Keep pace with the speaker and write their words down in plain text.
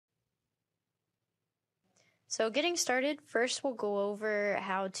So getting started, first we'll go over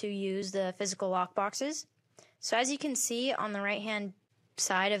how to use the physical lock boxes. So as you can see on the right hand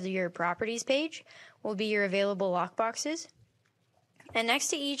side of your properties page will be your available lock boxes. And next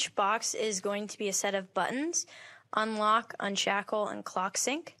to each box is going to be a set of buttons: unlock, unshackle, and clock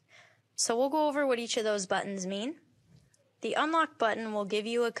sync. So we'll go over what each of those buttons mean. The unlock button will give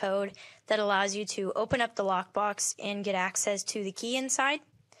you a code that allows you to open up the lockbox and get access to the key inside.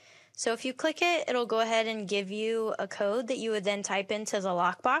 So if you click it, it'll go ahead and give you a code that you would then type into the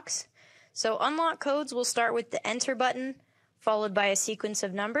lockbox. So unlock codes will start with the enter button, followed by a sequence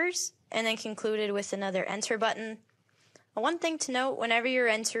of numbers, and then concluded with another enter button. One thing to note, whenever you're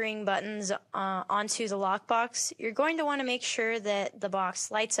entering buttons onto the lockbox, you're going to want to make sure that the box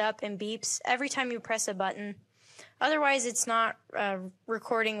lights up and beeps every time you press a button. Otherwise, it's not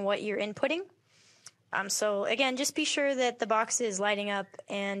recording what you're inputting. So again, just be sure that the box is lighting up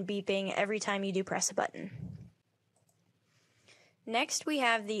and beeping every time you do press a button. Next, we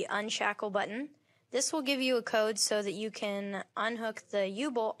have the unshackle button. This will give you a code so that you can unhook the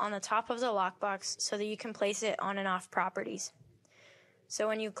U-bolt on the top of the lockbox so that you can place it on and off properties. So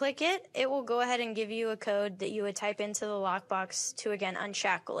when you click it, it will go ahead and give you a code that you would type into the lockbox to again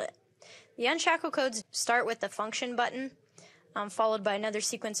unshackle it. The unshackle codes start with the function button, followed by another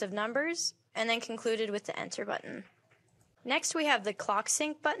sequence of numbers, and then concluded with the enter button. Next, we have the clock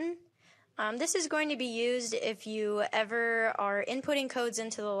sync button. This is going to be used if you ever are inputting codes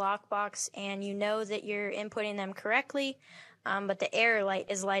into the lockbox and you know that you're inputting them correctly, but the error light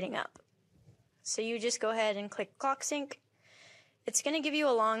is lighting up. So you just go ahead and click clock sync. It's going to give you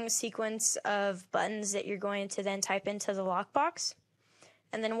a long sequence of buttons that you're going to then type into the lockbox.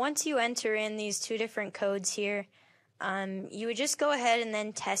 And then once you enter in these two different codes here, you would just go ahead and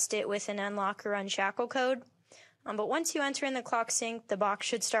then test it with an unlock or unshackle code. But once you enter in the clock sync, the box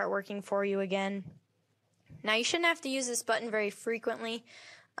should start working for you again. Now, you shouldn't have to use this button very frequently.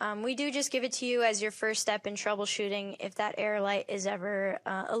 We do just give it to you as your first step in troubleshooting if that error light is ever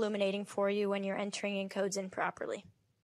illuminating for you when you're entering in codes improperly.